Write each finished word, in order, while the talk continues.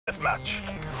Deathmatch.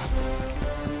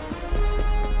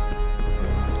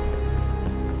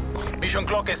 Mission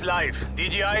clock is live.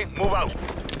 DGI, move out.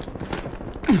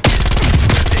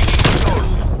 Taking control.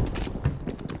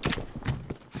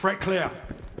 Threat clear.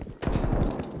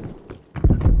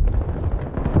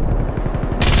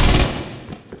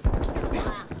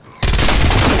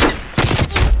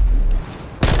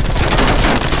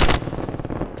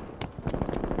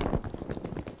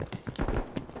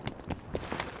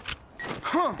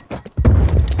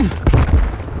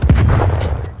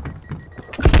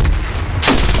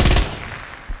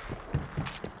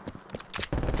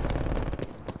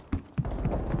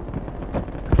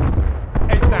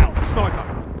 Heads down, sniper.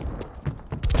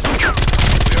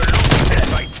 We're losing this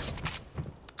fight.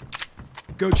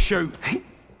 Good shoot.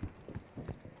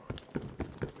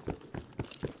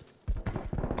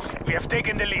 We have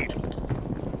taken the lead.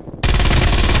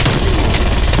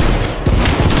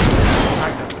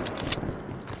 Actor.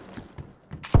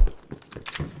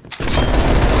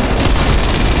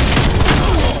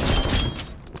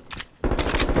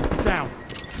 He's down.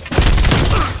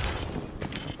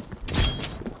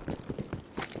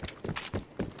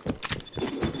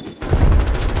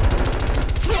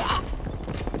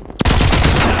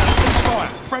 Fire.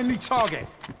 Friendly target.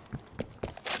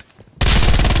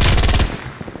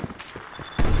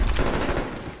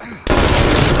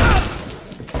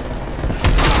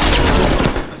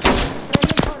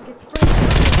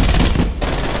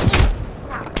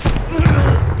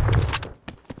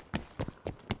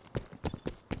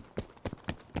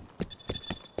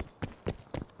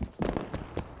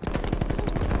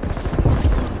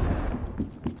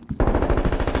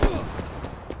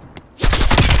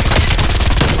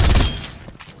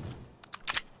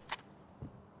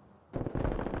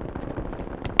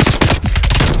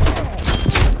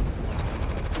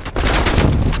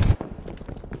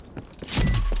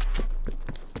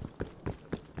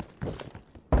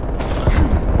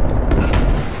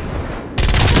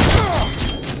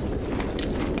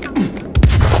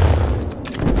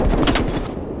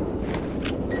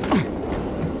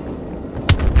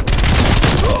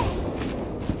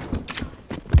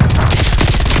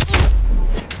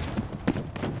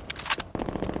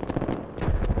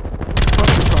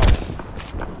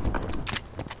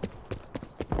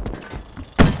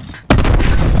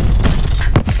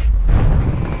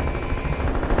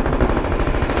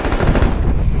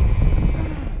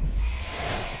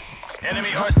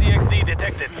 Enemy RCXD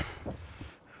detected.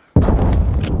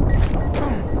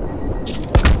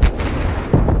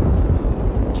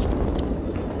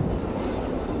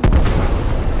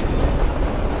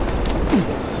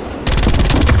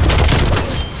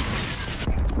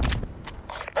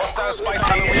 Hostile spy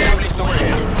plane established over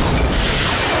here.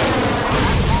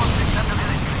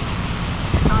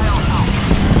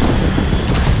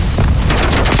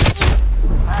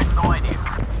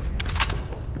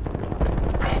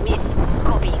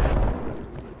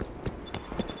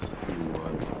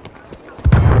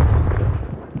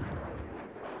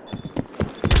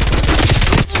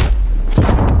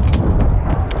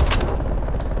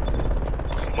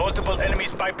 Multiple enemy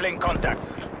spy plane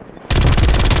contacts.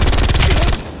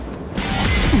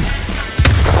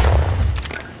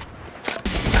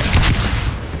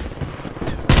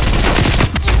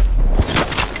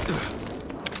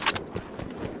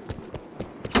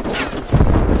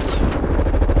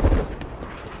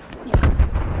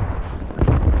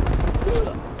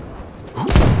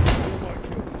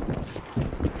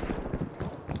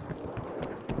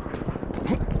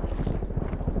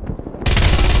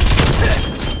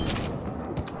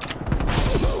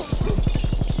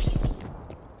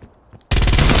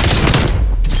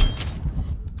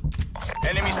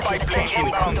 Enemy spy plane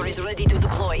inbound. Helicopter is ready to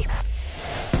deploy.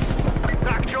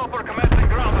 Attack chopper commencing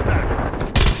ground attack.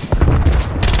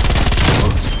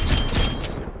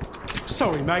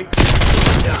 Sorry, mate.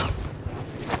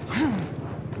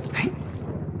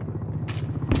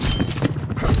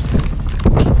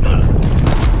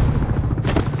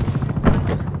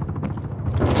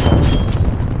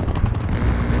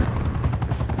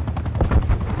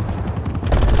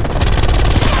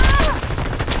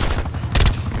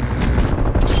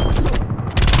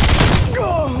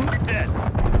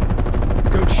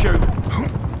 Good shoot.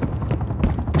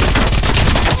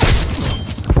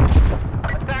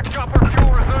 Attack chopper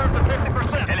fuel reserves at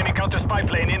 50%. Enemy counter spy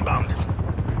plane inbound.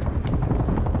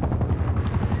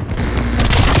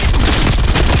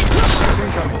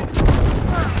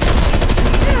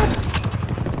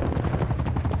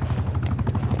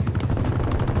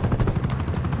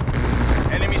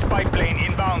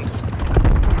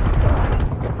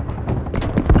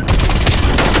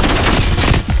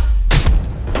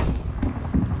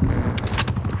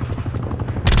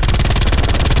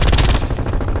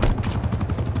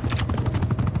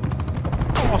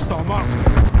 Marksman.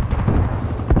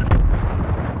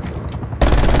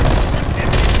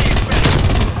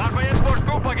 Hardware export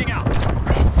group plugging out.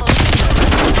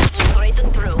 Straight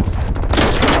and through.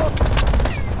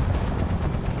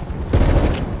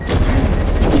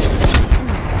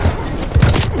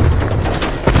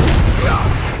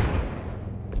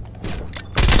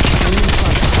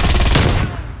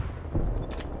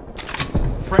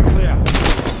 Front clear.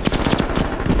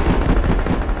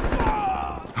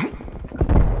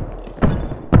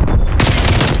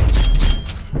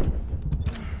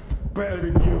 Better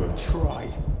than you have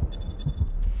tried.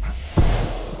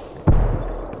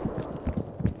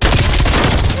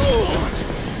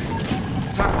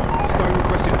 Tackle. Stone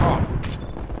requested harp.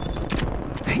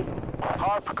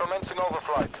 Harp commencing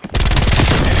overflight.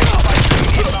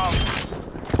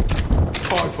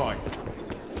 Five by.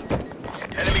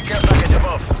 Enemy care package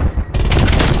above.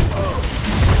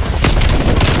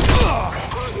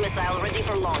 Cruise missile ready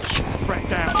for launch. Threat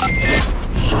down.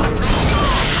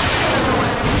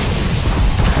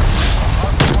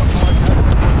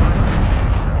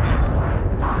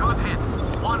 Good hit.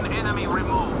 One enemy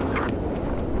removed.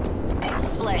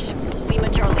 Splash. Lima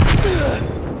Charlie.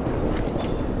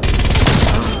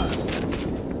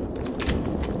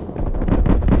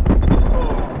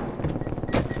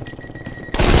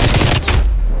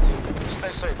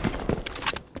 Stay safe.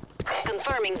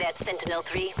 Confirming that,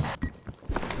 Sentinel-3.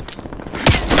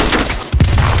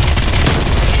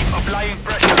 Applying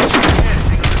pressure.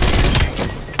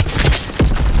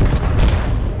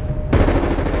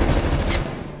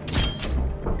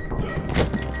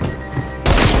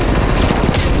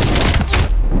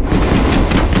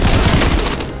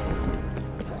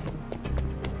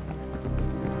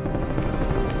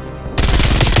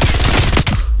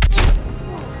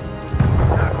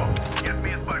 Get me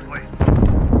a spy plane.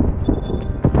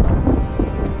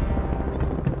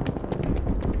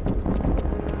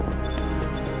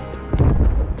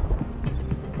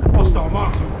 Hostile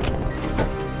marksman.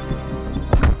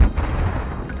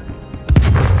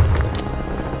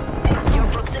 Your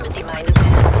proximity mine has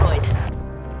been destroyed.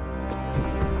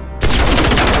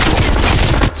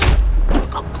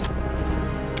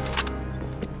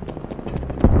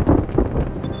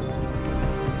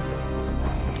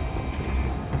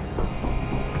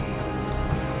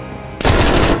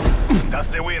 That's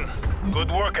the win.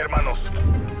 Good work, hermanos.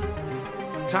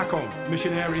 TACOM.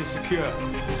 Mission area secure.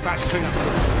 Dispatch cleanup.